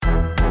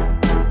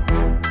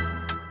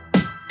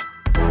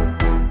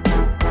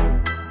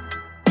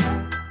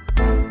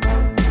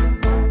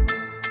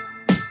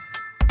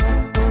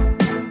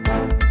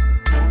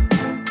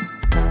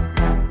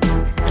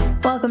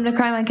welcome to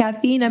Crime on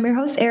Caffeine. I'm your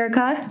host,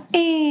 Erica.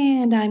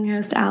 And I'm your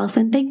host,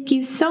 Allison. Thank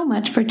you so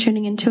much for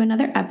tuning into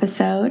another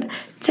episode.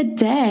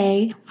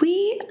 Today,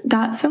 we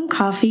got some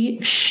coffee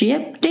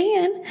shipped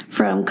in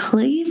from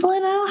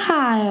Cleveland,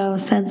 Ohio.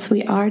 Since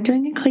we are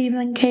doing a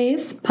Cleveland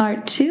case,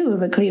 part 2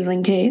 of a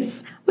Cleveland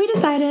case, we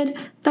decided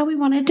that we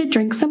wanted to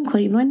drink some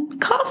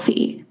Cleveland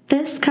coffee.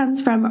 This comes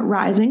from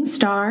Rising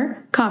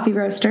Star Coffee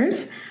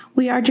Roasters.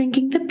 We are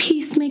drinking the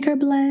Peacemaker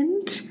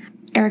blend.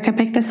 Erica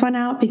picked this one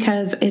out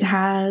because it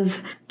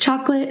has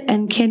chocolate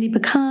and candy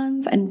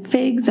pecans and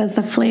figs as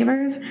the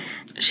flavors.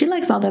 She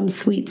likes all them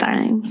sweet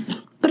things.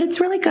 But it's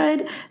really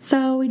good,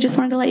 so we just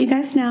wanted to let you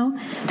guys know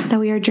that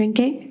we are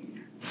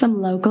drinking some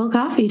local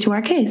coffee to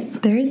our case.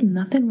 There is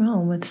nothing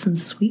wrong with some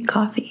sweet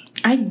coffee.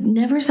 I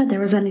never said there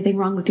was anything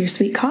wrong with your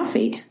sweet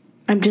coffee.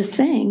 I'm just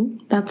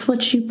saying that's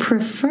what you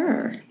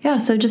prefer. Yeah,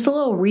 so just a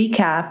little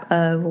recap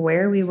of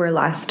where we were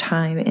last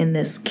time in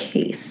this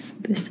case.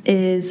 This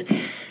is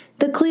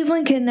the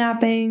Cleveland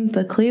kidnappings,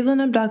 the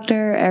Cleveland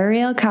abductor,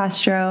 Ariel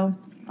Castro.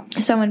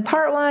 So in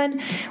part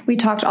 1, we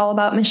talked all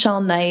about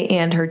Michelle Knight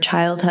and her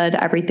childhood,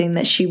 everything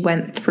that she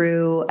went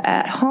through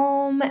at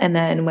home, and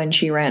then when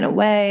she ran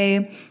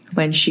away,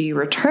 when she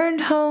returned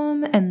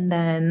home, and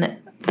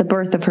then the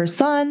birth of her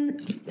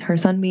son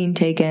being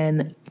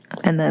taken,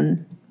 and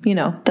then, you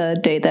know, the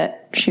day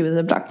that she was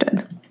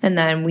abducted. And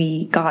then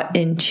we got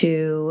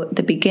into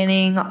the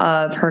beginning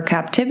of her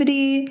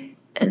captivity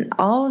and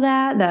all of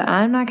that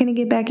I'm not going to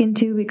get back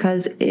into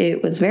because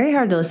it was very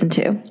hard to listen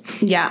to.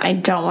 Yeah, I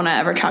don't want to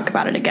ever talk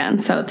about it again.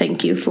 So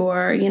thank you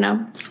for,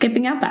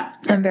 skipping out that.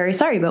 I'm very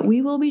sorry, but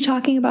we will be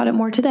talking about it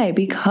more today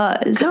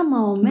because come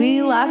on, man.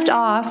 We left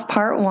off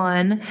part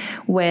 1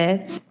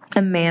 with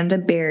Amanda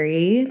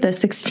Berry, the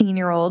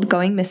 16-year-old,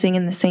 going missing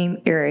in the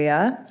same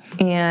area.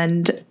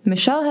 And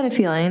Michelle had a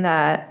feeling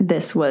that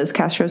this was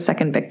Castro's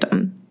second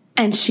victim.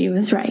 And she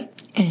was right.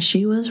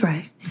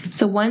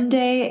 So one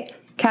day,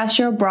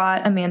 Castro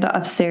brought Amanda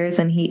upstairs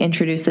and he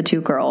introduced the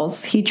two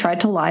girls. He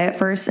tried to lie at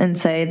first and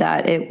say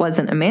that it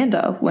wasn't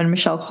Amanda when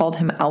Michelle called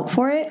him out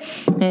for it.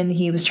 And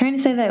he was trying to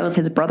say that it was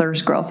his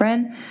brother's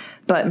girlfriend.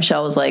 But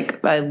Michelle was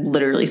like, I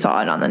literally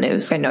saw it on the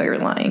news. I know you're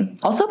lying.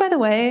 Also, by the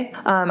way,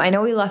 I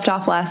know we left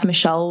off last.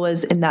 Michelle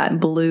was in that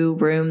blue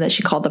room that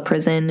she called the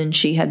prison, and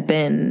she had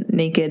been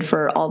naked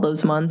for all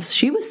those months.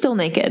 She was still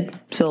naked.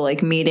 So,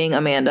 meeting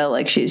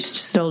Amanda, she's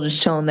still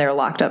just chilling there,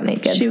 locked up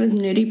naked. She was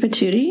nudie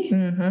patootie?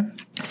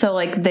 Mm-hmm.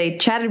 So, they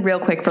chatted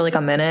real quick for,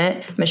 a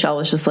minute. Michelle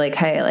was just like,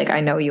 hey,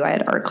 I know you. I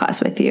had art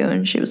class with you.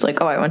 And she was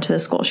like, oh, I went to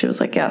this school. She was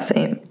like, yeah,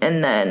 same.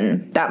 And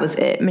then that was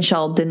it.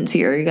 Michelle didn't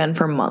see her again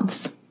for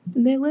months.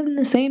 They lived in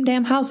the same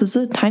damn house. This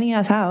is a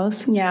tiny-ass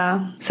house.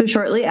 Yeah. So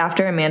shortly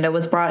after Amanda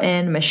was brought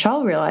in,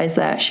 Michelle realized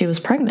that she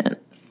was pregnant.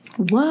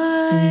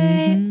 What?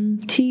 Mm-hmm.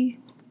 T.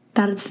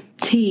 That is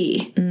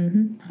tea.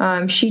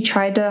 Mm-hmm. She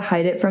tried to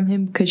hide it from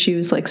him because she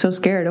was, so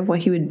scared of what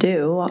he would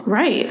do.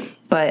 Right.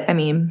 But,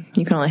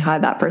 you can only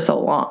hide that for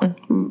so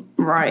long.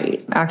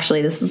 Right.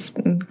 Actually, this is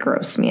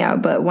grossed me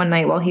out. But one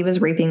night while he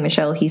was raping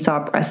Michelle, he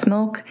saw breast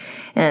milk.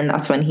 And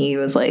that's when he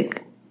was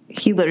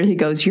he literally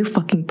goes, you're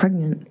fucking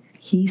pregnant.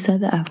 He said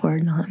the F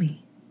word, not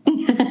me.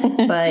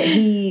 But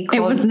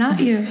it was not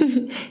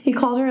you. He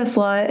called her a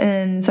slut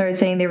and started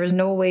saying there was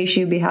no way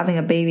she would be having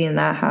a baby in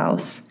that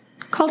house.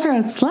 Called her a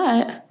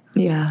slut?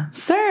 Yeah.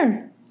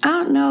 Sir, I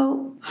don't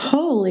know.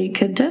 Holy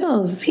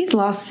cadiddles. He's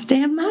lost his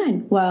damn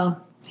mind.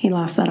 Well, he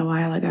lost that a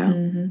while ago.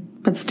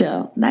 Mm-hmm. But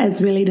still, that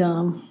is really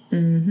dumb.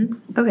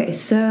 Mm-hmm. Okay,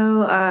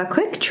 so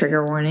quick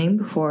trigger warning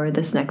before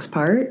this next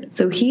part.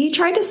 So he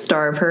tried to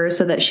starve her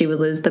so that she would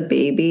lose the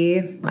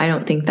baby. I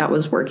don't think that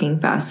was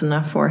working fast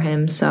enough for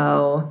him.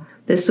 So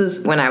this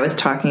was when I was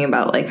talking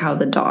about how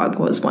the dog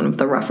was one of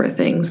the rougher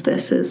things.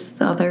 This is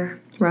the other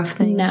rough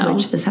thing. No.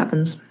 Which this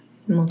happens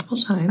multiple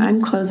times.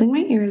 I'm closing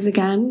my ears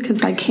again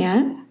because I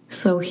can't.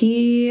 So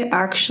he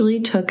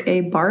actually took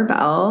a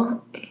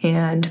barbell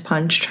and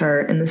punched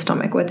her in the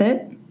stomach with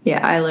it. Yeah,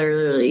 I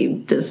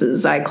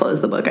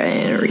closed the book. I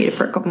didn't read it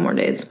for a couple more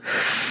days.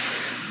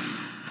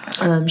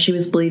 She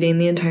was bleeding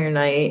the entire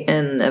night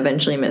and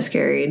eventually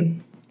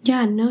miscarried.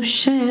 Yeah, no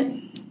shit.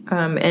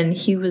 And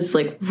he was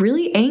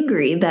really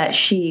angry that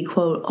she,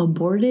 quote,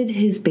 aborted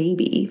his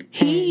baby.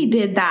 He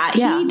did that.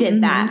 Yeah. He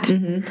did that.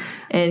 Mm-hmm.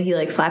 And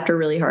he slapped her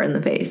really hard in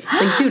the face.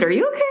 Dude, are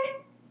you okay?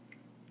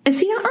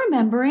 Is he not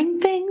remembering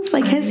things?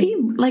 Has he,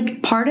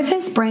 part of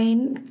his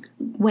brain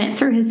went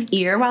through his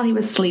ear while he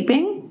was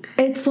sleeping?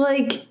 It's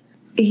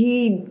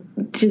he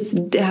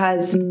just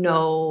has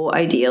no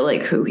idea,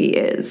 who he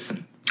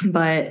is.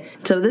 But,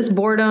 so this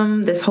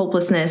boredom, this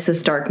hopelessness,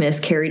 this darkness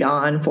carried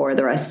on for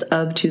the rest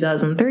of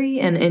 2003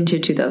 and into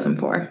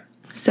 2004.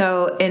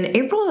 So in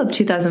April of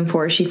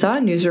 2004, she saw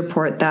a news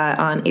report that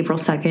on April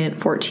 2nd,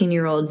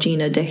 14-year-old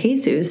Gina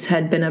DeJesus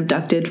had been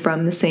abducted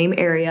from the same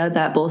area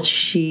that both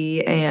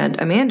she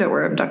and Amanda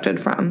were abducted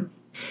from.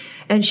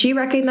 And she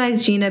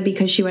recognized Gina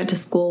because she went to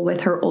school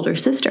with her older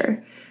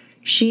sister.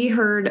 She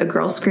heard a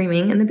girl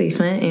screaming in the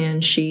basement,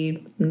 and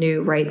she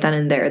knew right then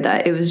and there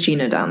that it was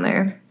Gina down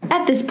there.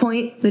 At this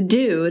point, the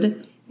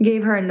dude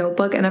gave her a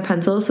notebook and a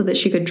pencil so that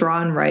she could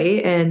draw and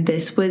write, and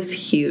this was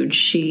huge.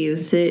 She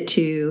used it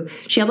to,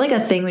 she had like a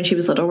thing when she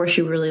was little where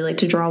she really liked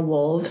to draw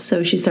wolves,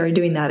 so she started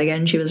doing that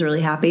again. She was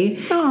really happy.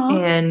 Aww.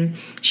 And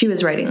she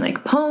was writing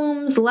like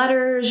poems,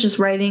 letters, just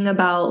writing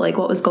about like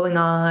what was going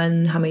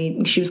on, how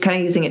many, she was kind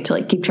of using it to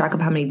like keep track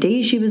of how many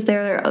days she was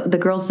there. The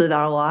girls did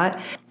that a lot.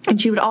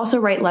 And she would also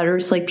write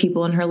letters to like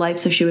people in her life,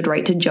 so she would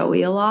write to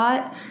Joey a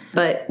lot.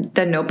 But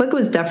the notebook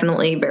was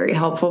definitely very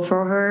helpful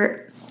for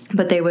her.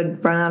 But they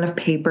would run out of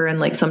paper, and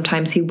like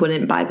sometimes he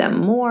wouldn't buy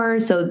them more,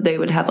 so they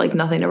would have like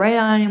nothing to write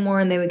on anymore,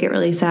 and they would get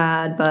really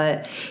sad.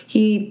 But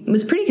he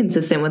was pretty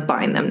consistent with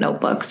buying them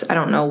notebooks. I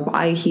don't know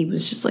why. He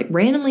was just like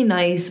randomly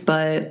nice,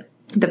 but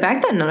the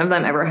fact that none of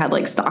them ever had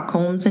like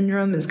Stockholm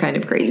syndrome is kind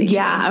of crazy.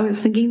 Yeah, I was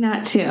thinking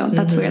that too.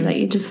 That's weird that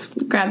you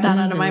just grabbed that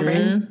out of my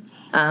brain.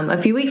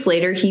 A few weeks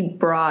later, he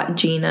brought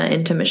Gina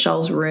into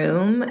Michelle's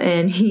room,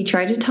 and he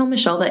tried to tell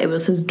Michelle that it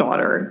was his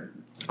daughter.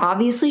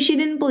 Obviously, she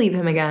didn't believe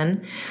him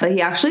again, but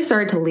he actually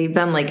started to leave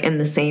them like in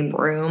the same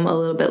room a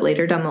little bit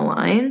later down the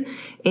line.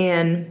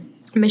 And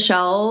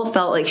Michelle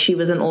felt like she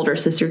was an older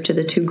sister to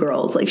the two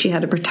girls, like she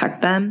had to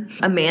protect them.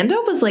 Amanda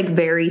was like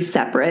very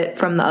separate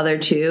from the other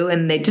two,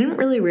 and they didn't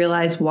really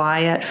realize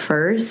why at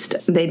first.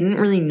 They didn't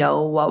really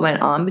know what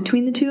went on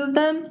between the two of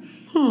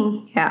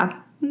them. Yeah.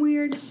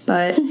 Weird.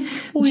 But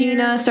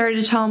Gina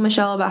started to tell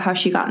Michelle about how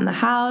she got in the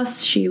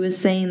house. She was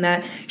saying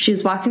that she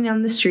was walking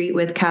down the street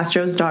with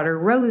Castro's daughter,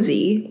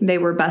 Rosie. They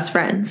were best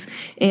friends.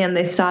 And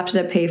they stopped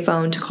at a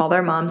payphone to call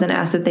their moms and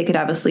asked if they could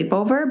have a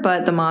sleepover.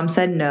 But the mom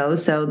said no,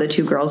 so the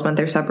two girls went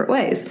their separate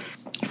ways.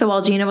 So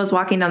while Gina was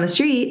walking down the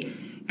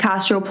street,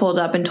 Castro pulled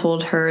up and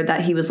told her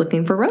that he was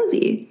looking for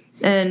Rosie.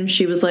 And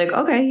she was like,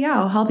 okay, yeah,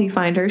 I'll help you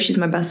find her. She's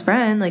my best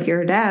friend. Like, you're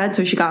her dad.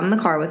 So she got in the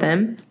car with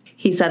him.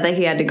 He said that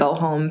he had to go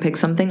home and pick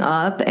something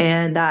up,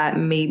 and that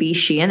maybe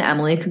she and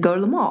Emily could go to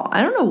the mall. I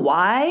don't know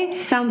why.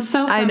 Sounds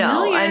so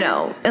familiar. I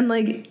know. And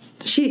like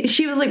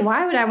she was like,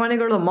 why would I want to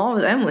go to the mall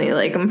with Emily?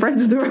 Like, I'm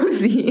friends with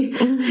Rosie.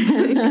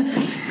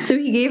 So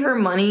he gave her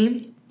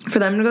money for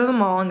them to go to the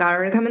mall and got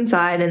her to come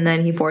inside, and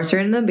then he forced her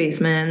into the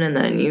basement, and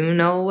then you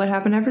know what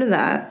happened after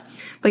that.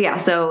 But yeah,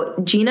 so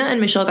Gina and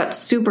Michelle got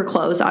super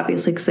close,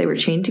 obviously, because they were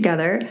chained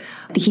together.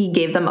 He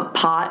gave them a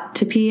pot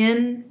to pee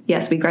in.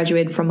 Yes, we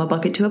graduated from a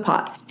bucket to a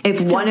pot.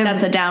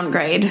 That's a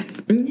downgrade.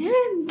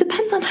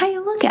 Depends on how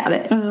you look at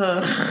it.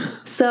 Ugh.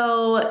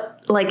 So,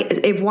 like,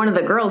 if one of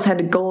the girls had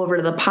to go over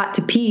to the pot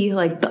to pee,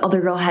 like, the other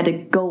girl had to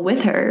go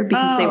with her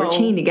because they were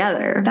chained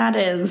together. That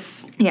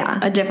is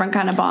a different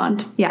kind of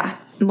bond. Yeah.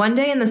 One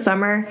day in the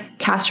summer,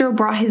 Castro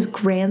brought his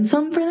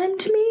grandson for them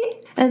to meet.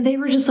 And they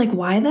were just like,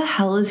 why the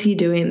hell is he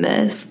doing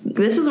this?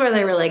 This is where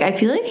they were like, I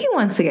feel like he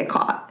wants to get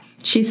caught.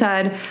 She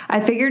said,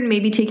 I figured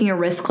maybe taking a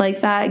risk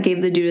like that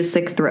gave the dude a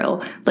sick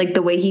thrill. Like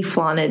the way he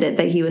flaunted it,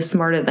 that he was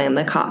smarter than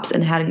the cops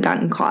and hadn't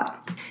gotten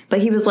caught.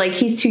 But he was like,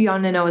 he's too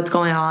young to know what's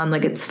going on.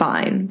 Like, it's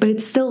fine. But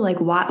it's still like,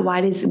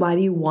 why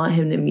do you want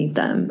him to meet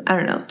them? I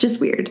don't know.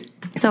 Just weird.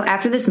 So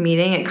after this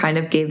meeting, it kind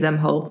of gave them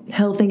hope.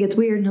 He'll think it's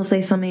weird and he'll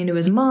say something to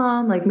his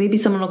mom. Like maybe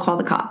someone will call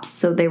the cops.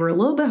 So they were a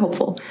little bit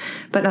hopeful,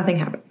 but nothing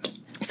happened.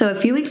 So a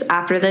few weeks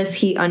after this,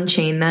 he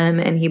unchained them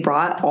and he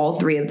brought all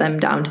three of them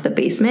down to the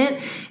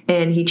basement,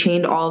 and he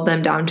chained all of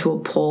them down to a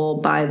pole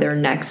by their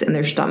necks and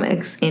their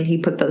stomachs. And he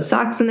put those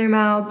socks in their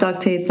mouth,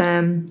 duct taped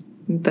them,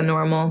 the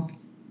normal,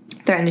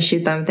 threatened to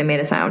shoot them if they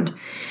made a sound.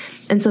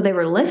 And so they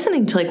were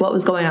listening to like what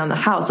was going on in the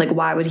house. Like,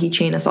 why would he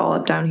chain us all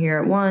up down here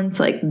at once?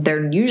 Like,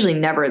 they're usually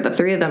never, the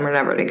three of them are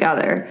never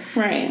together.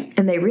 Right.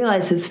 And they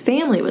realized his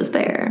family was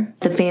there.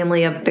 The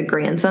family of the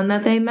grandson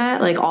that they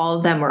met, like all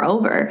of them were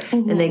over.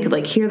 Mm-hmm. And they could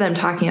like hear them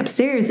talking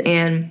upstairs.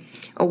 And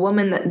a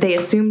woman that they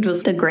assumed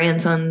was the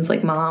grandson's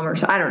like mom or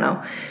so, I don't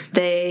know.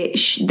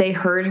 They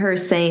heard her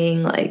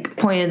saying, like,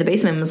 pointing in the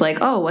basement and was like,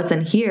 oh, what's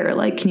in here?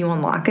 Like, can you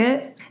unlock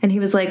it? And he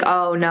was like,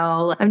 oh,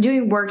 no, I'm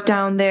doing work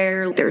down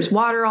there. There's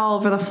water all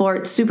over the floor.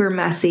 It's super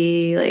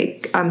messy.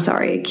 Like, I'm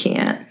sorry, I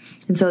can't.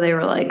 And so they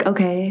were like,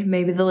 okay,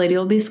 maybe the lady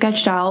will be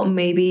sketched out.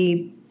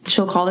 Maybe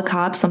she'll call the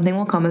cops. Something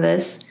will come of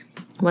this.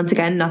 Once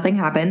again, nothing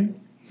happened.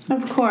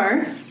 Of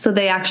course. So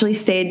they actually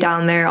stayed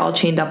down there all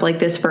chained up like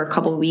this for a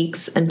couple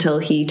weeks until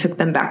he took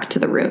them back to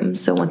the room.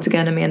 So once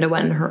again, Amanda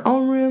went in her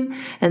own room,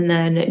 and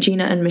then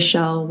Gina and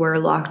Michelle were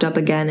locked up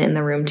again in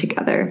the room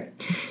together.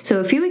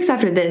 So a few weeks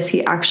after this,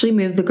 he actually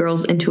moved the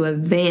girls into a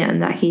van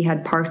that he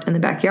had parked in the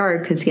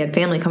backyard because he had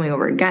family coming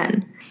over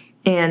again.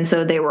 And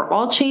so they were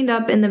all chained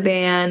up in the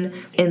van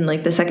in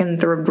like the second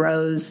and third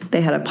rows. They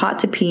had a pot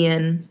to pee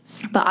in.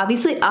 But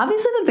obviously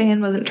the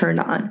van wasn't turned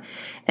on.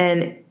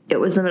 And it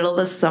was the middle of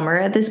the summer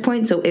at this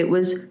point, so it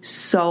was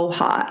so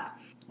hot.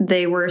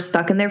 They were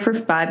stuck in there for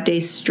 5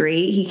 days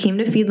straight. He came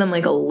to feed them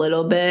like a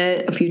little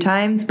bit, a few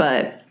times,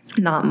 but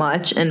not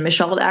much. And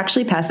Michelle would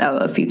actually pass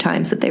out a few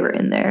times that they were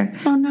in there.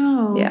 Oh,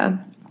 no. Yeah.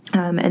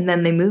 And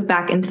then they moved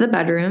back into the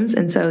bedrooms,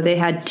 and so they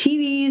had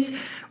TVs,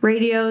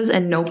 radios,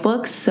 and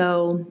notebooks.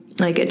 So,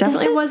 like, it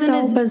definitely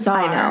wasn't as bizarre.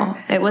 I know.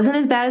 It wasn't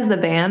as bad as the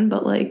van,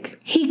 but, like...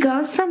 He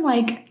goes from,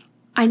 like,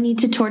 I need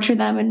to torture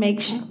them and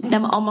make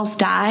them almost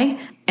die,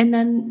 and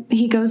then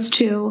he goes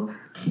to,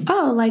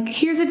 oh, like,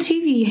 here's a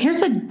TV,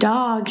 here's a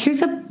dog,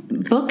 here's a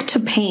book to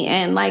paint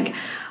in. Like,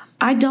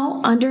 I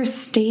don't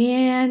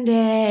understand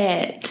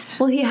it.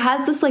 Well, he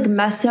has this, like,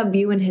 messed up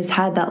view in his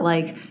head that,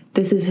 like,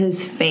 this is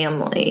his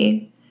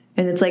family.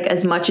 And it's, like,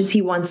 as much as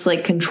he wants to,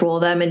 like, control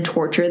them and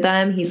torture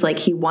them, he's, like,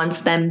 he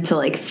wants them to,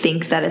 like,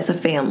 think that it's a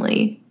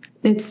family.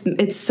 It's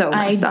so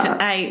messed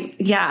up.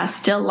 Yeah,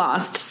 still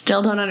lost.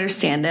 Still don't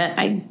understand it.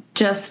 I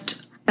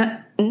just,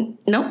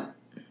 nope.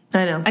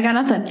 I know. I got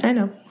nothing. I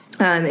know.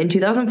 In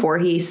 2004,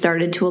 he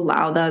started to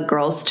allow the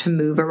girls to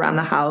move around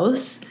the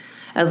house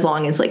as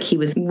long as, like, he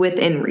was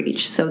within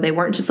reach. So they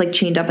weren't just, like,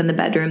 chained up in the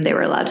bedroom. They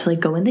were allowed to, like,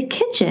 go in the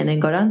kitchen and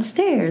go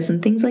downstairs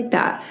and things like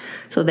that.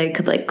 So they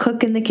could, like,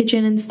 cook in the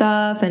kitchen and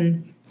stuff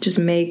and just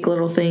make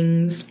little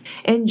things.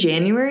 In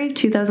January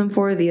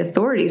 2004, the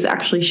authorities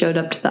actually showed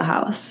up to the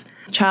house.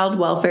 Child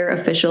welfare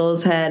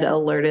officials had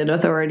alerted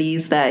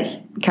authorities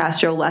that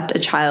Castro left a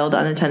child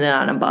unattended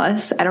on a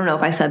bus. I don't know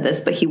if I said this,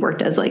 but he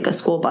worked as, like, a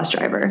school bus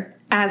driver.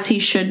 As he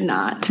should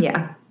not.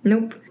 Yeah.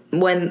 Nope.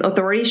 When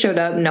authorities showed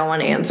up, no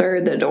one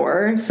answered the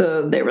door,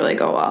 so they were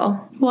like, oh,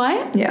 well.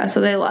 What? Yeah,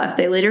 so they left.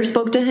 They later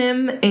spoke to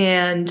him,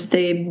 and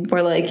they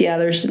were like, yeah,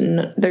 there's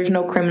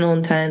no criminal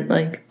intent.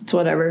 Like, it's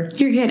whatever.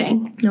 You're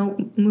kidding. Nope,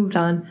 moved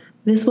on.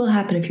 This will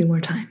happen a few more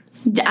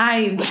times.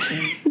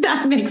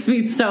 That makes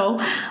me so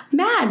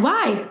mad.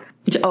 Why?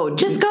 Oh,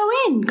 just go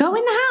in. Go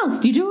in the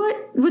house. You do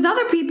it with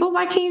other people.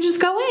 Why can't you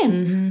just go in?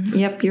 Mm-hmm.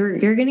 Yep,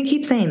 you're going to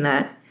keep saying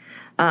that.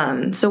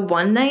 So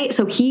one night,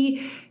 so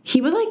he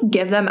would, like,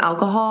 give them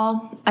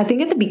alcohol. I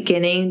think at the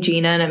beginning,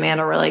 Gina and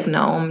Amanda were like,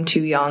 no, I'm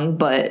too young.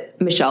 But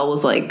Michelle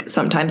was like,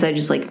 sometimes I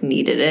just, like,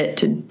 needed it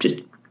to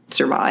just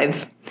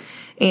survive.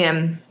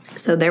 And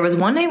so there was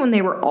one night when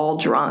they were all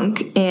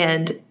drunk,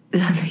 and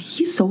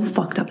he's so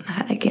fucked up in the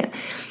head, I can't.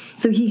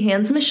 So he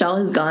hands Michelle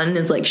his gun and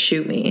is like,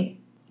 shoot me.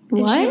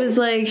 What?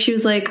 And she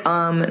was like,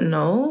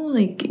 no,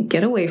 like,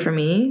 get away from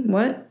me.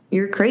 What?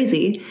 You're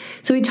crazy.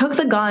 So he took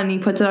the gun, he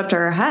puts it up to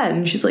her head,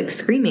 and she's, like,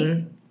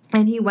 screaming.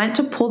 And he went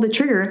to pull the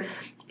trigger,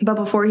 but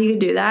before he could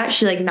do that,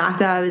 she, like, knocked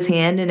it out of his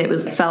hand, and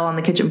it fell on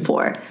the kitchen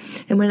floor.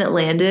 And when it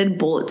landed,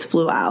 bullets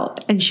flew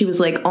out. And she was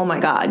like, oh my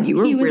God, you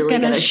were really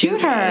gonna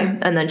shoot her. Me.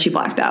 And then she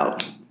blacked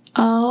out.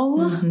 Oh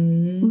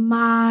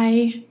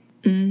my.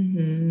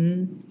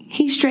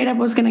 He straight up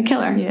was gonna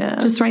kill her. Yeah.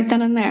 Just right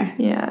then and there.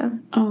 Yeah.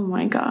 Oh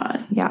my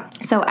God. Yeah.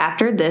 So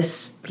after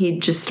this, he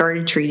just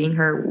started treating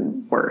her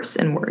worse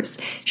and worse.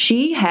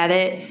 She had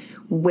it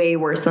way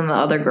worse than the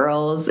other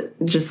girls.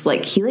 Just,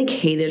 like, he, like,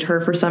 hated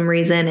her for some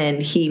reason,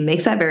 and he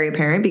makes that very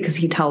apparent because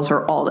he tells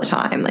her all the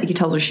time. Like, he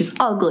tells her she's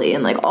ugly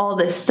and, like, all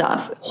this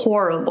stuff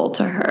horrible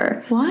to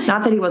her. What?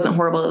 Not that he wasn't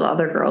horrible to the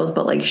other girls,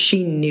 but, like,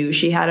 she knew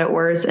she had it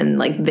worse, and,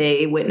 like,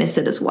 they witnessed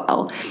it as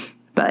well.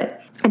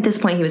 But at this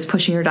point, he was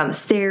pushing her down the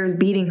stairs,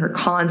 beating her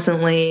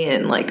constantly,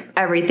 and, like,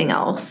 everything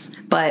else.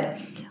 But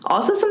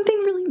also something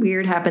really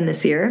weird happened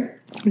this year.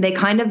 They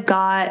kind of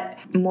got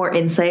more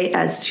insight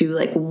as to,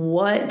 like,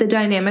 what the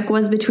dynamic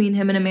was between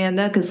him and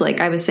Amanda. Because,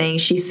 like I was saying,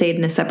 she stayed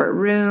in a separate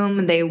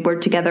room. They were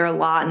together a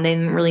lot, and they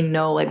didn't really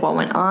know, like, what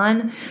went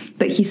on.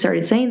 But he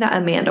started saying that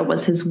Amanda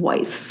was his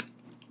wife.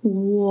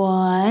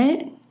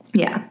 What?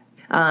 Yeah.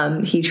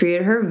 He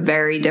treated her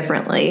very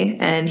differently,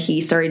 and he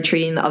started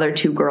treating the other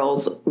two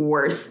girls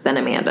worse than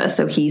Amanda.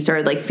 So he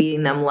started, like,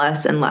 feeding them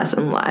less and less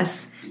and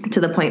less, to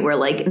the point where,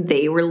 like,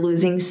 they were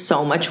losing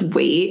so much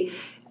weight.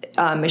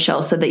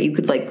 Michelle said that you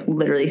could, like,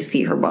 literally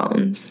see her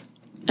bones.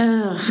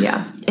 Ugh.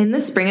 Yeah. In the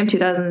spring of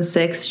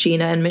 2006,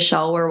 Gina and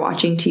Michelle were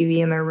watching TV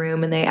in their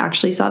room, and they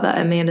actually saw that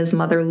Amanda's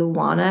mother,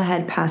 Luana,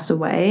 had passed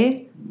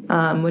away.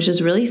 Which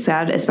is really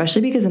sad,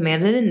 especially because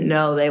Amanda didn't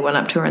know. They went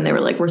up to her and they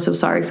were like, we're so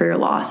sorry for your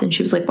loss. And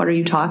she was like, what are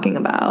you talking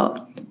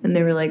about? And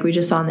they were like, we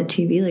just saw on the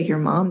TV, like, your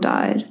mom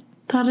died.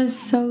 That is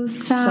so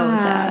sad. So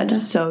sad.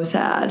 So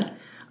sad.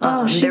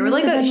 There were,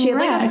 like, she had,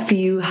 like, a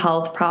few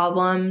health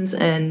problems,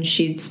 and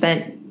she'd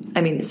spent,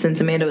 I mean, since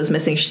Amanda was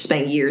missing, she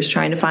spent years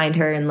trying to find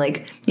her and,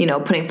 like, you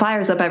know, putting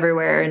flyers up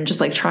everywhere and just,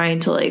 like,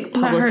 trying to, like,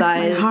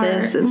 publicize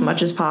this as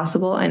much as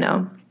possible. I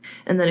know.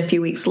 And then a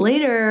few weeks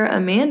later,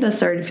 Amanda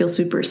started to feel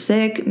super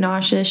sick,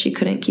 nauseous. She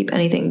couldn't keep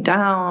anything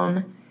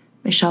down.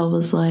 Michelle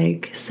was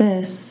like,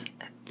 sis,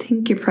 I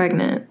think you're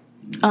pregnant.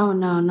 Oh,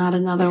 no, not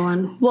another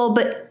one. Well,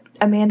 but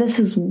Amanda's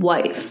his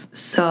wife.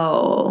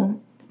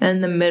 So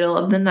in the middle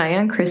of the night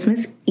on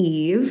Christmas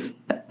Eve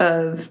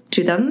of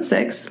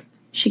 2006,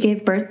 she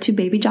gave birth to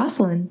baby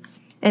Jocelyn.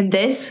 And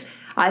this,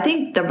 I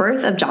think the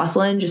birth of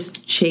Jocelyn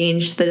just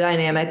changed the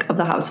dynamic of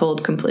the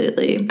household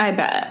completely. I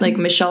bet. Like,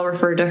 Michelle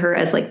referred to her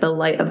as, like, the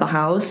light of the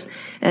house,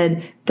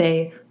 and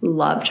they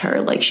loved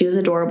her. Like, she was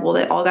adorable.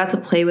 They all got to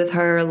play with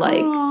her.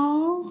 Like,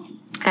 aww.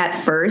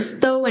 At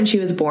first, though, when she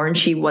was born,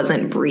 she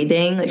wasn't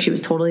breathing. Like, she was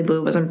totally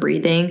blue, wasn't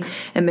breathing.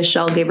 And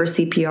Michelle gave her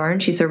CPR,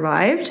 and she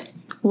survived.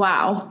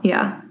 Wow.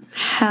 Yeah.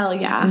 Hell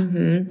yeah.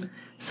 Mm-hmm.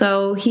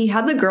 So he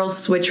had the girls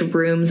switch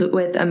rooms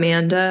with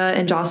Amanda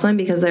and Jocelyn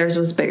because theirs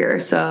was bigger.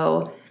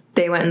 So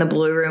they went in the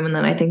blue room, and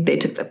then I think they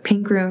took the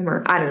pink room,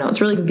 or I don't know.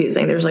 It's really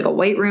confusing. There's, like, a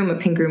white room, a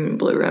pink room, and a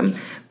blue room.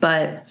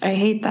 But I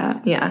hate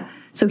that. Yeah.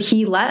 So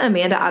he let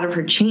Amanda out of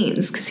her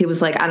chains because he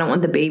was like, I don't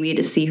want the baby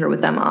to see her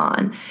with them on.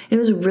 And it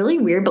was really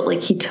weird, but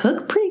like he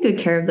took pretty good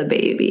care of the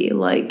baby.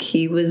 Like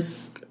he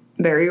was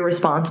very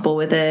responsible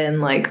with it,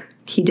 and like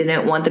he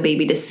didn't want the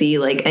baby to see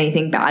like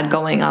anything bad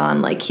going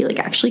on. Like he like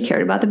actually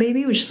cared about the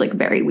baby, which is like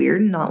very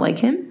weird and not like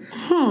him.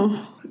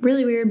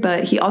 Really weird.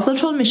 But he also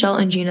told Michelle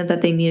and Gina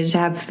that they needed to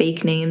have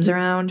fake names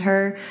around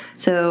her.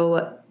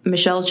 So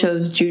Michelle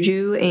chose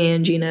Juju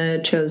and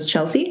Gina chose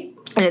Chelsea.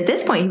 And at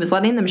this point, he was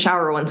letting them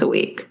shower once a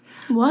week.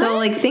 What? So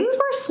like things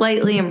were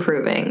slightly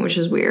improving, which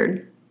is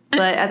weird.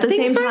 But at the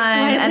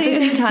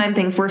same time,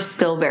 things were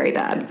still very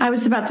bad. I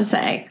was about to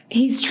say,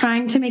 he's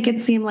trying to make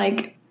it seem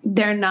like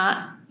they're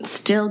not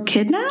still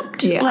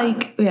kidnapped. Yeah.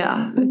 Like,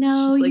 yeah.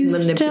 No, just, like, you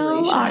still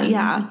are. manipulation.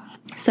 Yeah.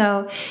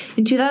 So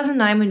in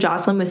 2009, when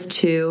Jocelyn was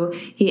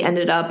 2, he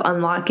ended up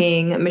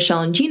unlocking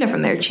Michelle and Gina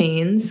from their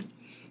chains.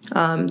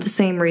 The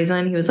same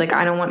reason. He was like,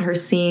 I don't want her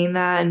seeing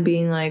that and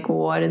being like,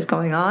 what is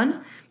going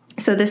on?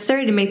 So this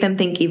started to make them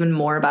think even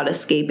more about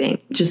escaping.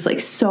 Just like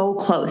so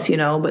close, you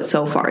know, but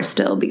so far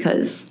still,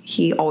 because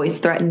he always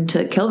threatened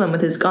to kill them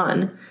with his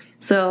gun.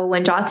 So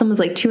when Jocelyn was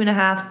like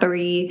 2.5,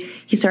 3,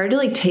 he started to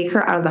like take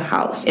her out of the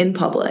house in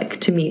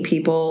public to meet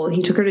people.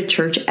 He took her to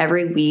church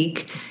every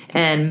week,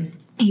 and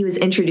he was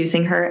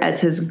introducing her as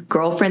his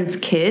girlfriend's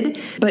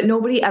kid, but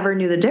nobody ever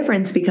knew the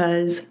difference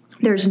because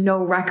there's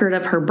no record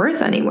of her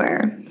birth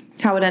anywhere.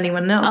 How would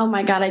anyone know? Oh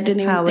my God, I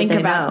didn't even think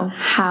about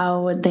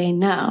how would they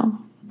know?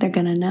 They're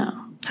gonna know.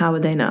 How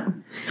would they know?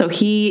 So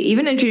he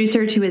even introduced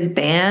her to his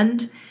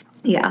band.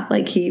 Yeah,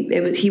 like he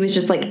was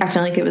just like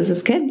acting like it was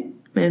his kid,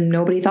 and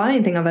nobody thought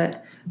anything of it.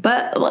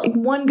 But like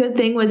one good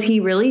thing was he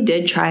really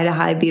did try to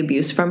hide the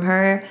abuse from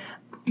her.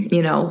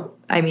 You know,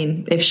 I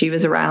mean, if she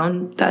was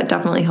around, that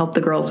definitely helped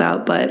the girls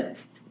out, but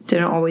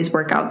didn't always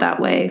work out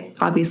that way.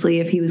 Obviously,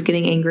 if he was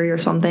getting angry or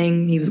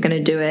something, he was going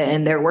to do it.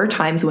 And there were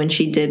times when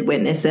she did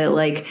witness it.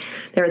 Like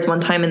there was one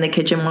time in the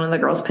kitchen, one of the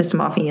girls pissed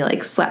him off, and he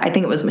like I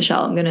think it was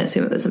Michelle. I'm going to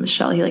assume it was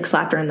Michelle. He like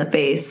slapped her in the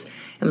face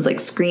and was like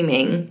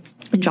screaming.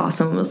 And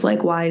Jocelyn was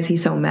like, why is he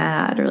so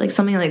mad? Or like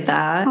something like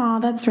that. Oh,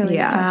 that's really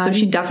sad. So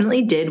she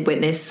definitely did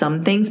witness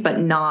some things, but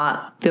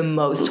not the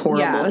most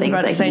horrible things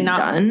that he'd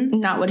done.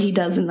 Not what he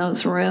does in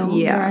those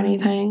rooms or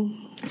anything.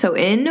 So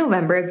in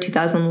November of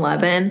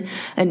 2011,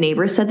 a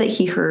neighbor said that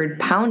he heard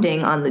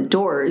pounding on the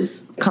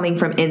doors coming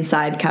from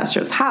inside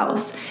Castro's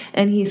house.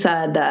 And he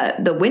said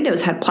that the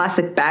windows had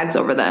plastic bags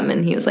over them.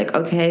 And he was like,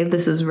 okay,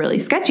 this is really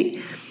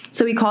sketchy.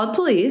 So he called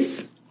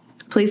police.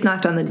 Police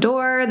knocked on the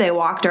door. They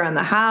walked around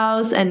the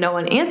house and no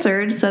one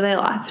answered. So they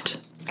left.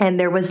 And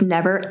there was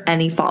never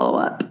any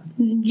follow-up.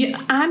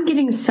 Yeah, I'm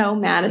getting so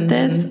mad at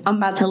this. I'm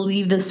about to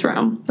leave this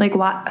room. Like,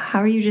 what? How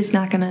are you just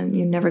not gonna?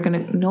 You're never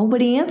gonna.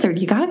 Nobody answered.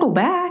 You gotta go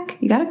back.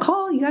 You gotta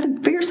call. You gotta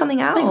figure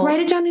something out. Like, write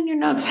it down in your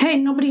notes. Hey,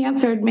 nobody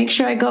answered. Make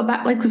sure I go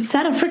back. Like,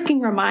 set a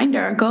freaking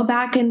reminder. Go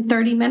back in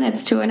 30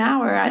 minutes to an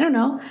hour. I don't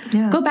know.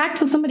 Yeah. Go back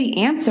till somebody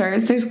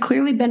answers. There's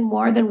clearly been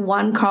more than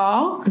one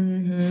call.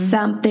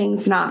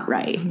 Something's not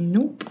right.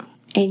 Nope.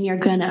 And you're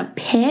gonna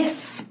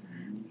piss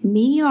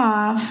me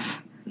off.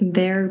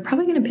 They're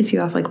probably going to piss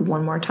you off like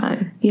one more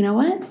time. You know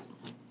what?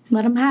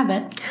 Let them have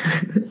it.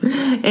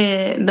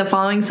 The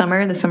following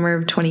summer, the summer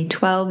of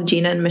 2012,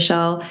 Gina and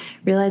Michelle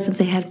realized that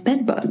they had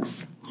bed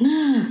bugs.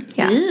 Yeah.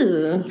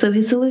 Ew. So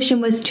his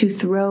solution was to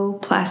throw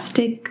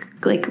plastic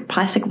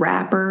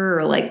wrapper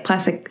or like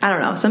plastic, I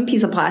don't know, some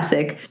piece of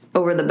plastic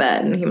over the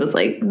bed. And he was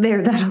like,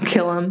 that'll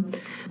kill him.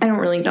 I don't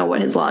really know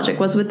what his logic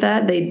was with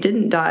that. They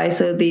didn't die,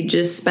 so they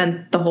just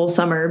spent the whole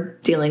summer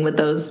dealing with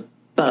those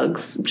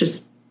bugs,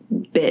 just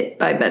bit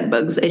by bed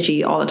bugs,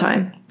 itchy all the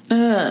time.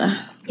 Ugh.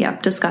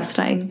 Yep,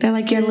 disgusting. They're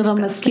like your little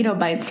mosquito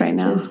bites right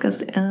now.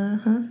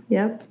 Disgusting.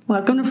 Yep.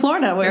 Welcome to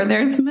Florida, where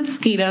there's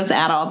mosquitoes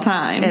at all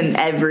times. And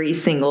every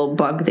single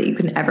bug that you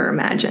can ever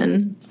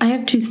imagine. I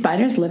have 2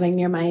 spiders living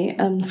near my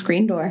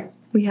screen door.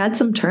 We had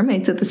some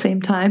termites at the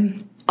same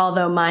time.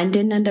 Although mine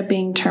didn't end up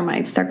being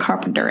termites. They're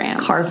carpenter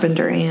ants.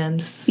 Carpenter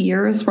ants.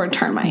 Yours were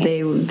termites.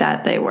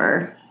 They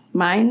were.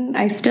 Mine,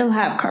 I still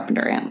have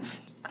carpenter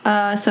ants.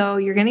 So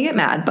you're going to get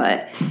mad,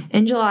 but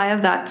in July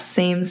of that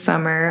same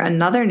summer,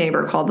 another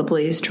neighbor called the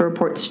police to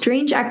report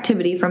strange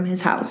activity from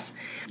his house.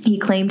 He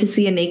claimed to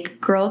see a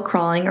naked girl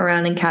crawling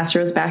around in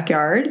Castro's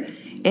backyard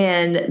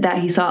and that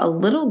he saw a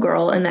little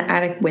girl in the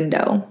attic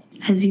window.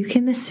 As you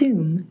can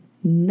assume,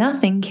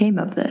 nothing came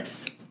of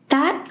this.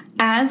 That,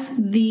 as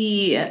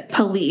the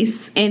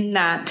police in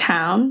that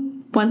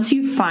town, once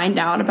you find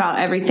out about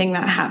everything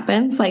that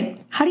happens, like,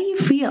 how do you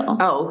feel?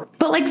 Oh.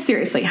 But, like,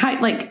 seriously,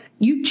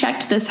 you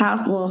checked this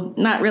house. Well,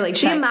 not really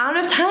checked. The amount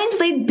of times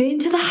they'd been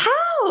to the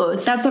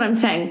house. That's what I'm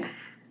saying.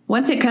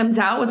 Once it comes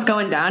out what's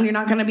going down, you're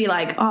not going to be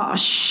like, oh,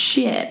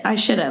 shit, I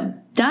should have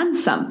done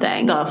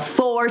something. The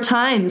 4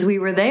 times we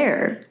were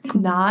there.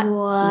 Not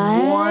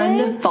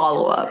one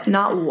follow-up.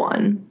 Not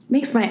one.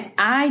 Makes my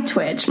eye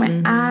twitch.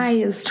 My eye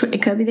is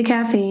it could be the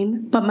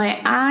caffeine, but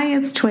my eye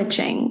is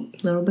twitching.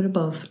 A little bit of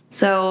both.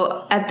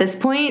 So at this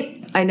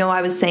point, I know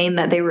I was saying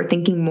that they were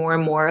thinking more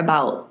and more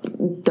about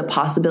the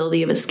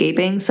possibility of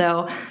escaping.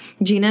 So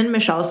Gina and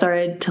Michelle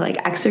started to like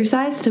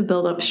exercise to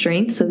build up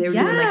strength. So they were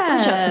doing like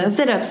push-ups and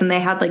sit-ups, and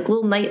they had like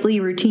little nightly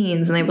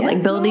routines, and they would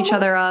like build each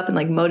other up and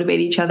like motivate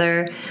each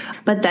other.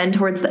 But then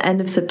towards the end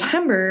of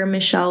September,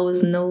 Michelle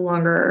was no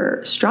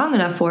longer strong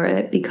enough for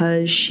it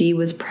because she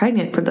was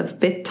pregnant for the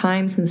 5th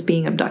time since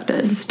being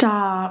abducted.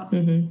 Stop.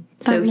 Mm-hmm.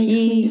 That makes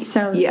me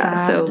so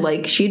sad. So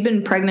like she'd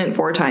been pregnant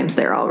 4 times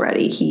there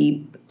already.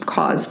 He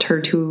caused her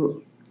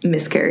to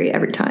miscarry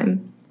every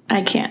time. I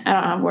don't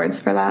have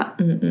words for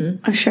that.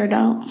 I sure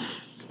don't.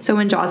 So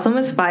when Jocelyn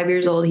was 5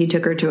 years old, he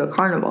took her to a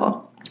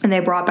carnival, and they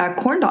brought back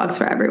corn dogs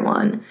for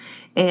everyone.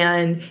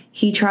 And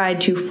he tried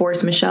to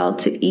force Michelle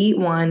to eat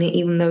one,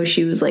 even though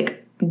she was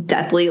like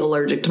deathly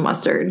allergic to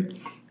mustard.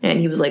 And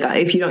he was like,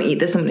 if you don't eat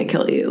this, I'm going to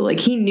kill you. Like,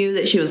 he knew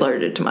that she was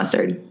allergic to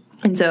mustard.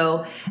 And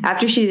so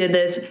after she did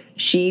this,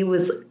 she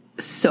was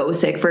so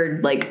sick for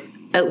like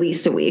at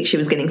least a week. She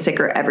was getting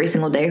sicker every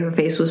single day. Her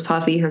face was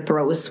puffy. Her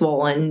throat was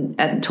swollen.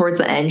 And towards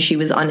the end, she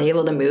was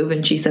unable to move.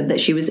 And she said that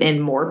she was in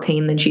more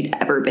pain than she'd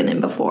ever been in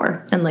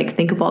before. And like,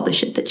 think of all the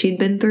shit that she'd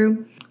been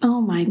through.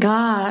 Oh my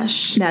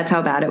gosh. That's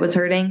how bad it was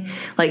hurting.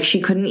 Like, she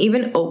couldn't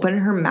even open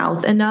her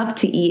mouth enough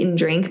to eat and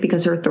drink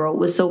because her throat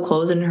was so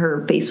closed and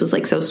her face was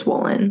like so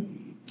swollen.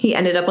 He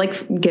ended up like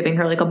giving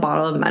her like a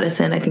bottle of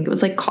medicine. I think it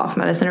was like cough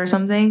medicine or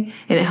something.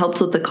 And it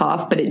helped with the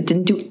cough, but it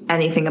didn't do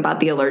anything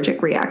about the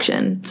allergic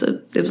reaction. So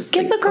it was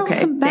Give like, the girl okay,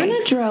 some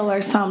thanks. Benadryl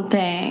or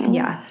something.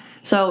 Yeah.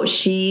 So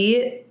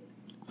she,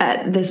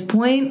 at this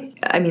point,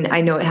 I mean,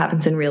 I know it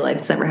happens in real life.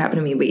 It's never happened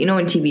to me. But you know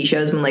in TV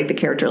shows when like the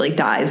character like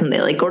dies and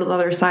they like go to the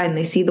other side and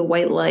they see the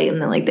white light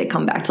and then like they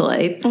come back to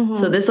life.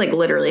 So this like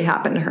literally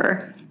happened to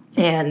her.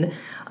 And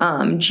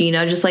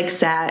Gina just like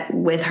sat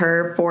with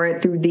her for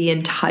it through the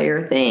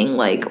entire thing.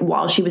 Like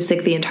while she was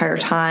sick the entire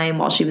time,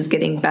 while she was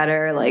getting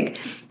better, like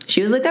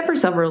she was like that for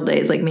several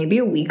days, like maybe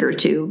a week or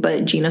 2.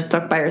 But Gina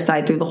stuck by her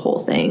side through the whole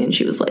thing. And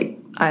she was like,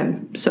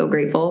 I'm so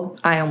grateful.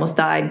 I almost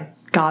died.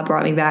 God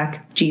brought me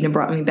back. Gina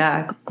brought me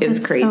back. It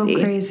was crazy.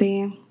 So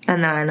crazy.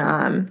 And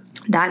then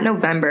that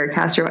November,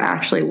 Castro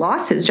actually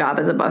lost his job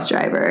as a bus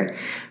driver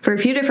for a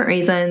few different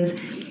reasons.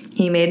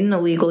 He made an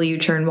illegal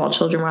U-turn while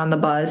children were on the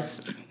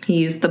bus. He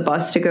used the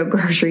bus to go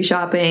grocery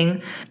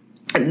shopping.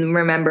 And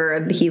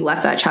remember, he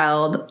left that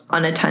child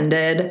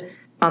unattended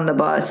on the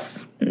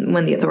bus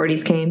when the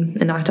authorities came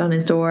and knocked on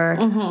his door.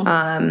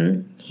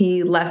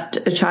 He left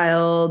a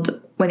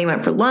child when he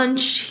went for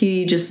lunch.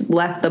 He just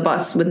left the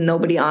bus with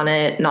nobody on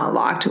it, not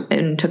locked,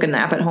 and took a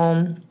nap at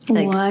home.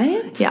 Like,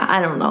 what? Yeah, I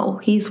don't know.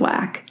 He's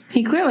whack.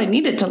 He clearly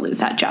needed to lose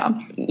that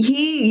job.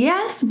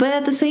 Yes, but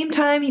at the same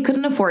time, he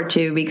couldn't afford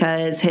to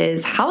because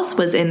his house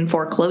was in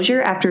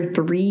foreclosure after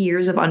 3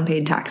 years of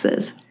unpaid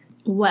taxes.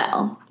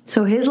 Well.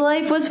 So his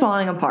life was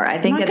falling apart. I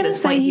think at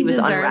this point he was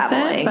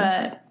unraveling.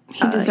 But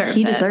he deserves it.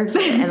 He deserves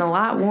it, and a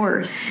lot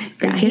worse.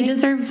 Yeah, he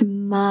deserves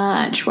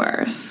much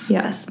worse.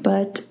 Yes,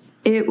 but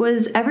it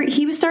was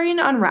he was starting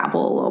to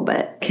unravel a little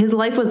bit. His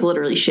life was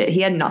literally shit.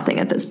 He had nothing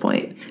at this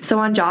point. So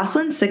on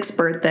Jocelyn's 6th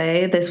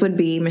birthday, this would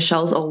be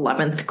Michelle's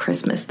 11th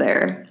Christmas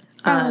there.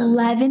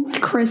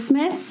 11th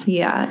Christmas?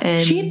 Yeah.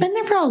 And she had been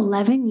there for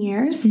 11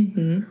 years?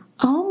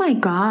 Oh my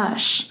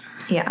gosh.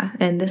 Yeah,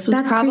 and this was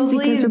That's probably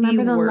crazy because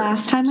remember the worst.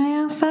 last time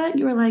I asked that?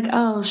 You were like,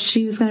 oh,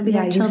 she was going to be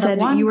there till you said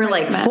the one you were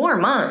Christmas. like 4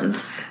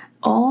 months.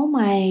 Oh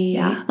my.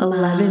 Yeah,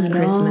 11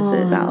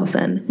 Christmases,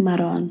 Allison.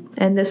 Maron.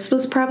 And this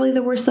was probably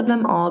the worst of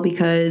them all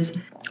because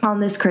on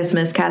this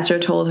Christmas, Castro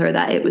told her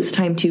that it was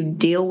time to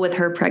deal with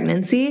her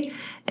pregnancy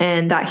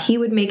and that he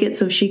would make it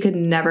so she could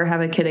never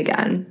have a kid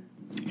again.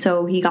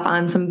 So he got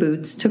on some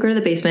boots, took her to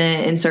the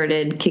basement, and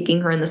started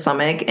kicking her in the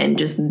stomach and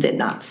just did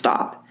not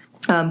stop.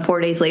 4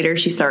 days later,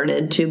 she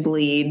started to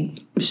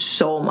bleed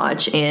so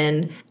much,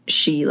 and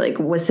she like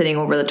was sitting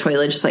over the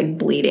toilet just like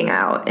bleeding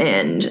out,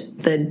 and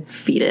the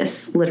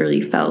fetus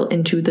literally fell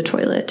into the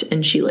toilet,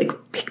 and she like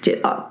picked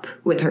it up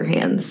with her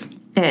hands.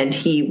 And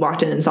he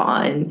walked in and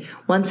saw, and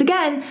once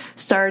again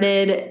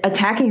started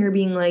attacking her,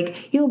 being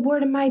like, "You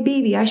aborted my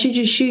baby. I should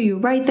just shoot you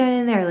right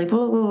then and there." Like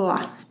blah blah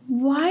blah.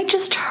 Why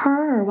just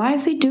her? Why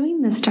is he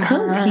doing this to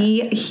her? Because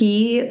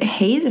he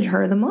hated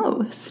her the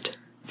most.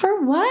 For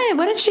what?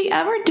 What did she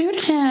ever do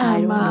to him?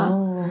 I don't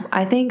know.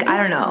 I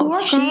don't know.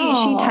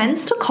 She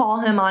tends to call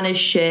him on his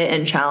shit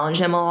and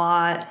challenge him a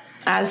lot.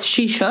 As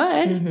she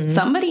should.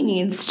 Somebody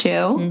needs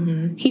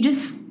to. He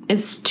just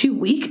is too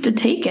weak to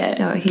take it.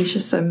 No, he's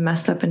just a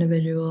messed up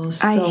individual.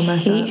 So I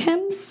messed up. hate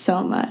him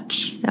so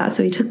much. Yeah,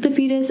 so he took the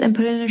fetus and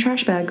put it in a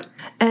trash bag.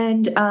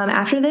 And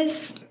after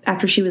this,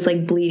 after she was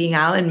like bleeding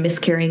out and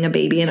miscarrying a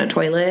baby in a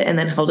toilet and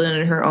then held it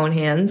in her own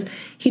hands,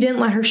 he didn't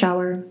let her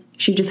shower.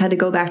 She just had to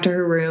go back to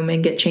her room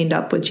and get chained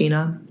up with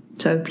Gina.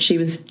 So she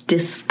was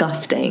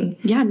disgusting.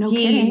 Yeah, no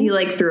kidding. He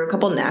like threw a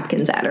couple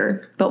napkins at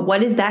her. But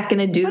what is that going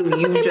to do? What's up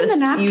with him with the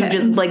napkins? You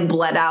just like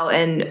bled out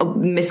and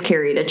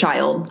miscarried a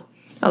child.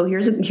 Oh,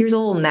 here's a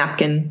little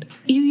napkin.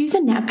 You use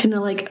a napkin to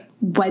like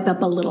wipe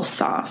up a little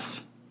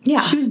sauce. Yeah.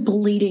 She was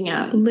bleeding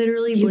out.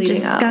 Literally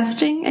bleeding out.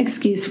 Disgusting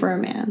excuse for a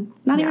man.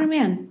 Not even a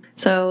man.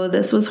 So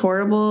this was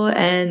horrible.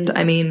 And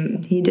I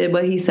mean, he did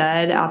what he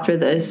said. After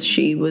this,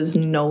 she was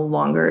no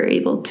longer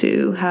able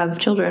to have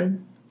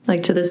children.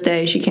 Like, to this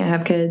day, she can't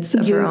have kids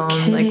of her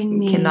own.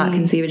 Like, cannot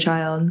conceive a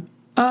child.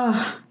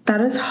 Oh, that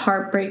is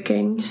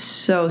heartbreaking.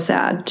 So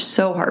sad.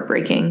 So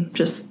heartbreaking.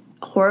 Just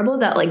horrible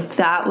that, like,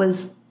 that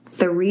was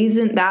the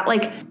reason that,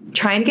 like,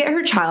 trying to get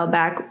her child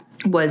back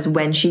was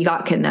when she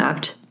got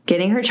kidnapped.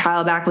 Getting her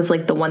child back was,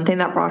 like, the one thing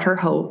that brought her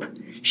hope.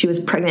 She was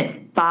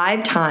pregnant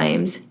 5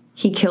 times.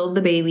 He killed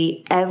the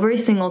baby every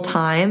single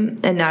time,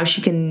 and now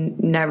she can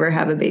never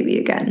have a baby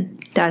again.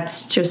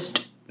 That's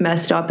just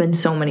messed up in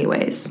so many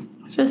ways.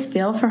 Just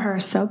feel for her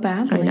so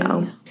badly. I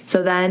know.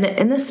 So then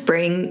in the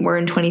spring, we're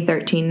in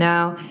 2013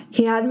 now,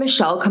 he had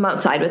Michelle come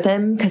outside with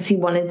him because he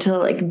wanted to,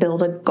 like,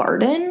 build a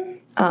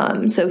garden.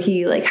 So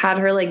he, like, had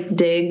her, like,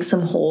 dig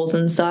some holes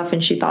and stuff,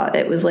 and she thought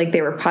it was like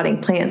they were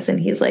potting plants, and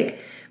he's like,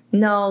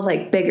 no,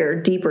 like,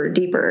 bigger,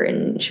 deeper.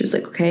 And she was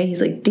like, okay.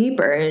 He's like,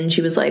 deeper. And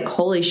she was like,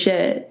 holy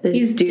shit,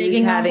 this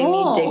dude's having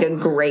me dig a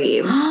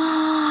grave.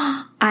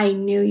 I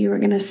knew you were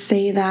going to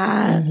say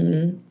that.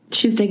 Mm-hmm.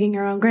 She's digging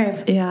her own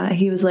grave. Yeah.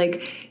 He was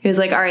like, all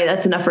right,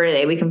 that's enough for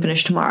today. We can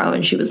finish tomorrow.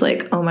 And she was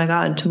like, oh my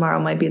God, tomorrow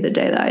might be the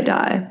day that I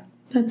die.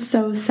 That's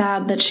so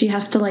sad that she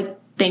has to, like,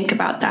 think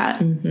about that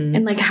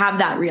and, like, have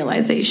that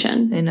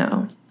realization. I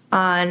know.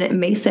 On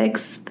May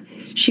 6th,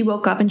 she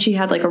woke up and she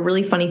had, like, a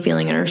really funny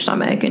feeling in her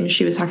stomach. And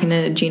she was talking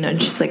to Gina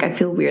and she's like, I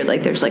feel weird.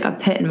 Like, there's, like, a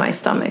pit in my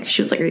stomach.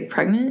 She was like, are you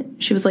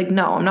pregnant? She was like,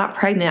 no, I'm not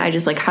pregnant. I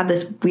just, like, had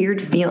this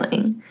weird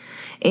feeling.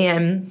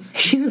 And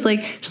she was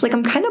like,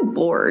 I'm kind of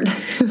bored.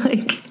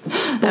 Like,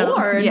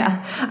 bored?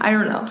 Yeah. I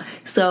don't know.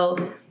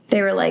 So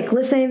they were like,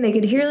 listen, they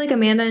could hear, like,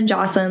 Amanda and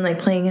Jocelyn, like,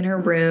 playing in her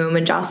room.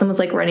 And Jocelyn was,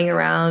 like, running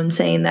around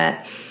saying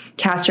that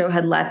Castro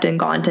had left and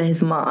gone to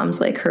his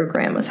mom's, like, her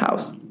grandma's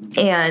house.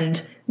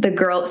 And the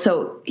girl,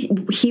 so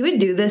he would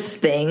do this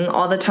thing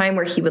all the time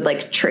where he would,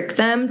 like, trick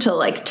them to,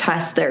 like,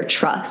 test their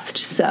trust.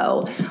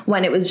 So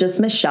when it was just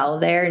Michelle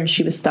there and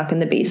she was stuck in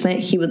the basement,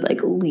 he would,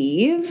 like,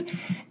 leave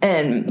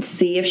and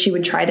see if she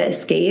would try to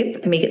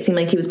escape, make it seem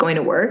like he was going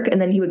to work.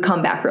 And then he would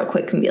come back real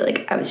quick and be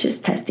like, I was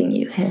just testing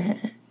you.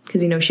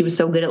 Because, you know, she was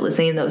so good at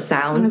listening to those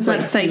sounds. It's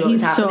like, say,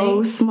 he's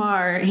so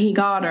smart. He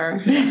got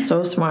her.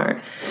 So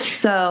smart.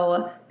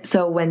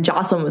 So when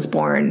Jocelyn was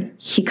born,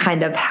 he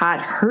kind of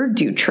had her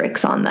do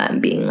tricks on them,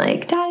 being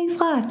like, Daddy's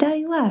left,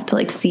 to,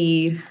 like,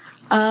 see.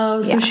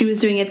 Oh, so she was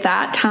doing it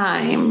that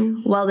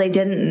time. Well, they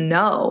didn't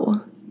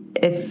know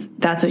if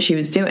that's what she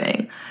was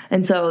doing.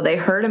 And so they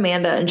heard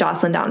Amanda and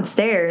Jocelyn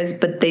downstairs,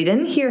 but they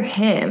didn't hear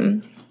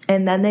him.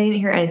 And then they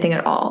didn't hear anything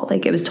at all.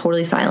 Like, it was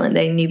totally silent.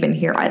 They didn't even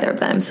hear either of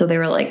them. So they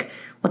were like,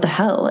 what the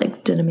hell?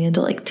 Like, did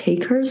Amanda, like,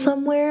 take her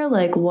somewhere?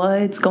 Like,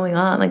 what's going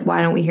on? Like,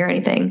 why don't we hear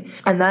anything?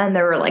 And then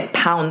they were, like,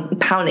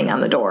 pounding on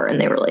the door, and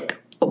they were like,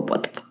 oh,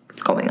 what the fuck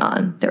is going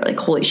on? They were like,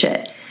 holy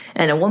shit.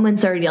 And a woman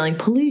started yelling,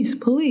 police,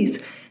 police.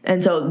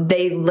 And so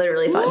they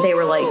literally thought, they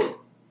were like,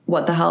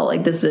 what the hell?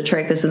 Like, this is a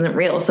trick. This isn't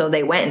real. So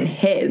they went and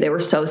hid. They were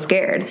so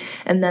scared.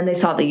 And then they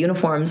saw the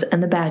uniforms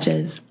and the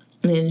badges.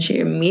 And she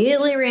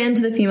immediately ran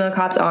to the female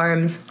cop's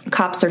arms.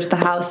 Cops searched the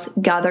house,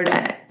 gathered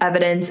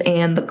evidence,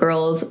 and the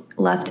girls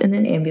left in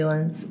an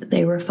ambulance.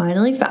 They were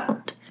finally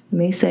found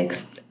May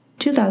 6th,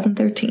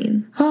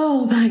 2013.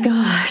 Oh my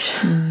gosh.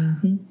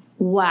 Mm-hmm.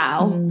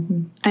 Wow.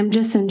 Mm-hmm. I'm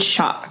just in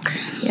shock.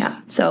 Yeah.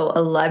 So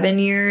 11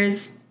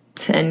 years,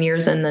 10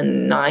 years, and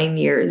then 9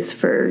 years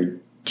for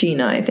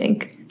Gina, I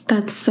think.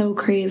 That's so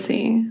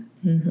crazy.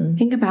 Mm-hmm.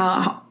 Think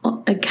about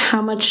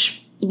how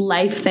much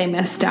life they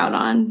missed out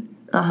on.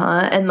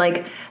 And,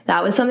 like,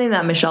 that was something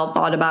that Michelle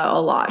thought about a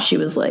lot. She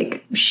was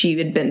like, she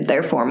had been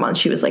there 4 months.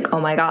 She was like,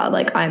 oh my God,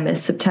 like, I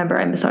missed September,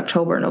 I missed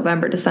October,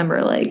 November,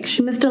 December. Like,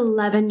 she missed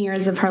 11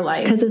 years of her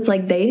life. Because it's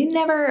like, they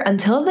never,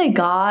 until they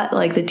got,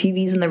 like, the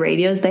TVs and the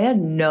radios, they had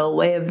no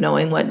way of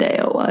knowing what day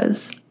it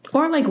was.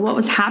 Or, like, what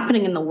was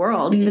happening in the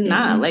world. Even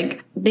that,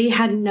 like, they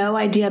had no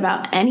idea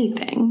about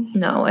anything.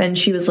 No, and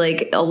she was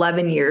like,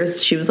 11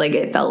 years, she was like,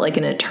 it felt like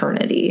an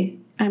eternity.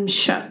 I'm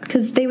shook.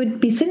 Because they would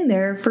be sitting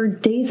there for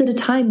days at a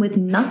time with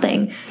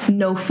nothing.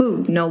 No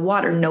food, no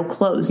water, no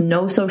clothes,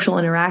 no social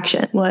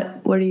interaction.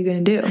 What are you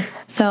going to do?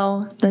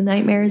 So the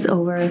nightmare is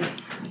over.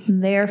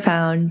 They are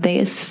found. They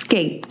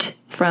escaped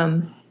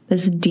from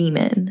this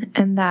demon.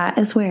 And that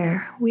is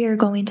where we are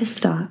going to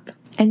stop.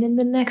 And in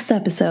the next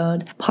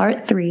episode,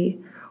 part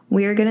 3,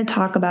 we are going to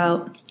talk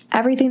about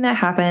everything that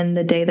happened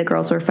the day the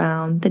girls were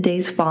found, the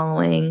days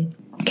following,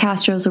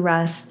 Castro's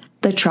arrest,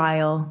 the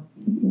trial,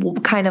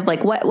 kind of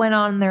like what went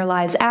on in their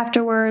lives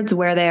afterwards,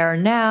 where they are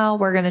now.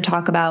 We're going to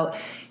talk about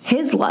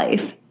his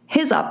life,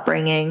 his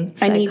upbringing,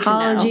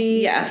 psychology,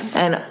 yes,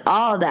 and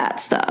all that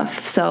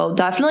stuff. So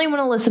definitely want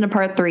to listen to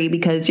part 3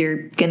 because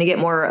you're going to get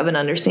more of an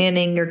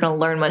understanding. You're going to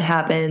learn what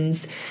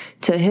happens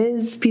to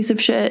his piece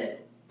of shit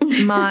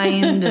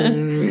mind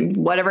and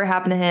whatever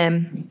happened to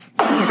him.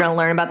 You're going to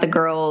learn about the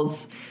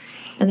girls.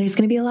 And there's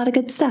going to be a lot of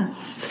good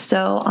stuff.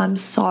 So I'm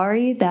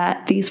sorry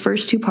that these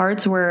first 2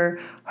 parts were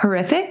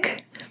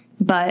horrific,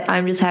 but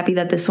I'm just happy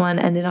that this one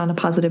ended on a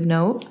positive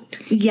note.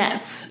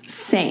 Yes,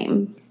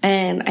 same.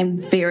 And I'm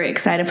very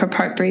excited for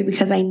part 3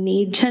 because I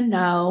need to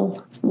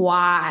know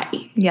why.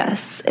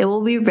 Yes, it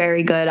will be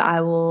very good.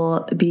 I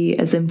will be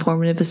as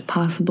informative as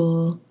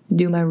possible,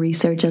 do my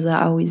research as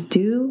I always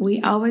do.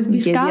 We always be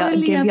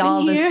scholarly give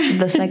y'all up in here.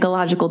 the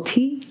psychological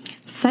tea.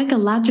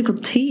 Psychological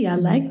tea. I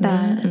like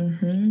that.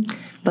 Mm-hmm.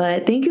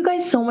 But thank you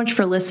guys so much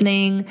for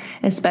listening,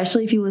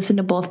 especially if you listen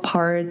to both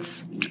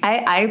parts.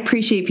 I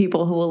appreciate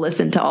people who will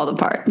listen to all the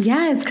parts.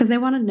 Yes, because they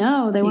want to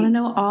know. They want to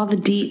know all the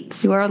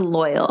deets. You are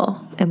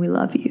loyal, and we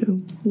love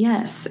you.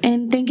 Yes,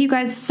 and thank you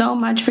guys so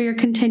much for your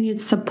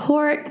continued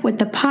support with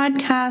the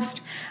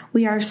podcast.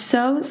 We are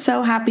so,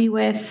 so happy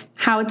with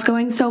how it's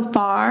going so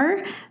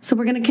far. So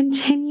we're going to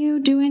continue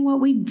doing what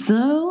we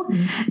do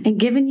and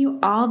giving you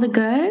all the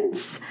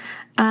goods.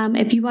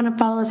 If you want to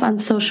follow us on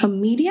social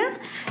media,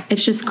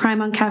 it's just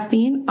Crime on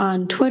Caffeine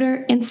on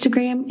Twitter,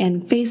 Instagram,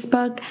 and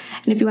Facebook.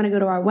 And if you want to go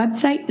to our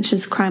website, it's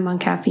just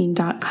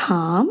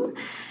crimeoncaffeine.com.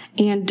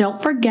 And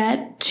don't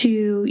forget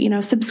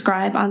to,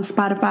 subscribe on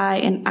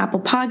Spotify and Apple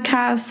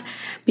Podcasts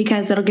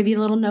because it'll give you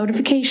a little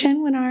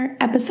notification when our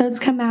episodes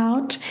come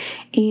out.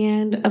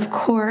 And of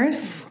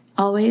course,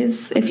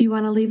 always, if you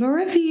want to leave a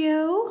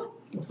review,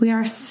 we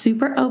are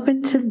super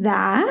open to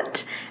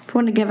that. If you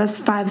want to give us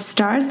 5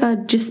 stars, that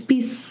would just be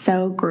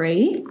so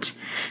great.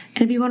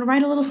 And if you want to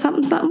write a little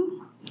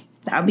something,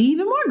 that would be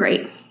even more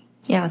great.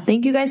 Yeah,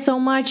 thank you guys so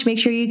much. Make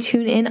sure you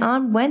tune in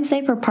on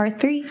Wednesday for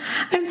part 3.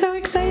 I'm so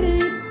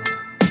excited.